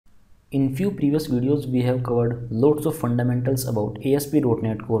In few previous videos, we have covered lots of fundamentals about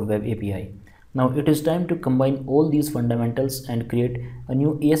ASP.NET Core Web API. Now it is time to combine all these fundamentals and create a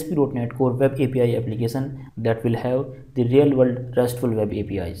new ASP.NET Core Web API application that will have the real-world RESTful web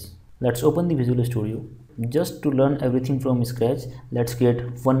APIs. Let's open the Visual Studio. Just to learn everything from scratch, let's create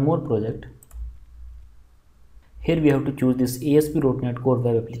one more project. Here we have to choose this ASP.NET Core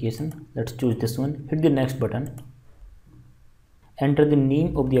Web application. Let's choose this one. Hit the next button. Enter the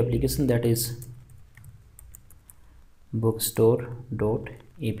name of the application, that is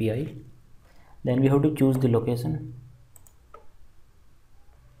bookstore.api. Then we have to choose the location.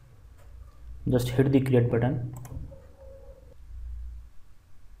 Just hit the create button.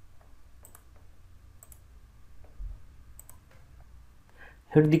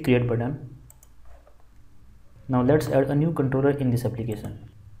 Hit the create button. Now let's add a new controller in this application.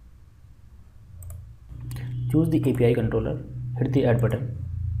 Choose the API controller. Hit the add button.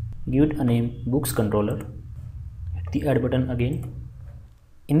 Give it a name books controller. Hit the add button again.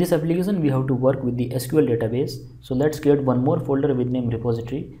 In this application we have to work with the SQL database, so let's create one more folder with name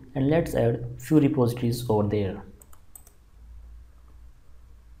repository and let's add few repositories over there.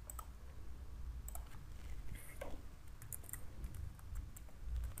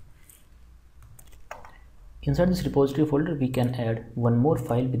 Inside this repository folder we can add one more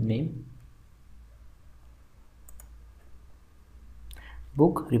file with name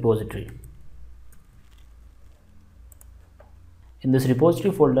book repository. In this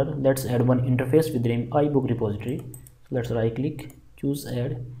repository folder, let's add one interface with name iBook repository. So let's right click, choose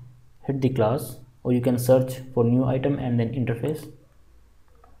add, hit the class, or you can search for new item and then interface,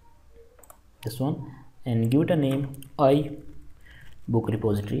 this one, and give it a name iBook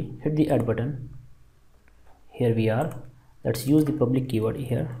repository. Hit the add button. Here we are. Let's use the public keyword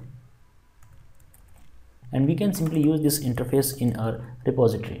here, and we can simply use this interface in our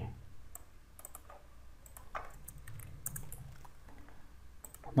repository.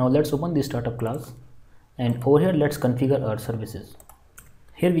 Now let's open the startup class, and over here let's configure our services.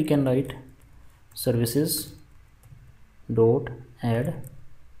 Here we can write services dot add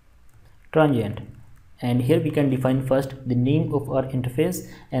transient, and here we can define first the name of our interface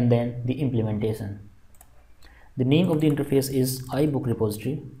and then the implementation. The name of the interface is iBook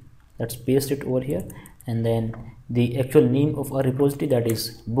repository. Let's paste it over here, and then the actual name of our repository, that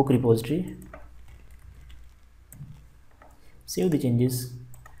is book repository. Save the changes.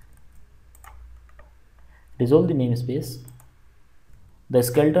 Resolve the namespace. The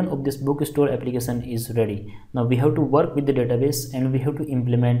skeleton of this bookstore application is ready. Now we have to work with the database and we have to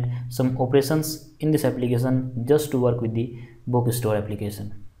implement some operations in this application just to work with the bookstore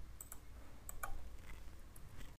application.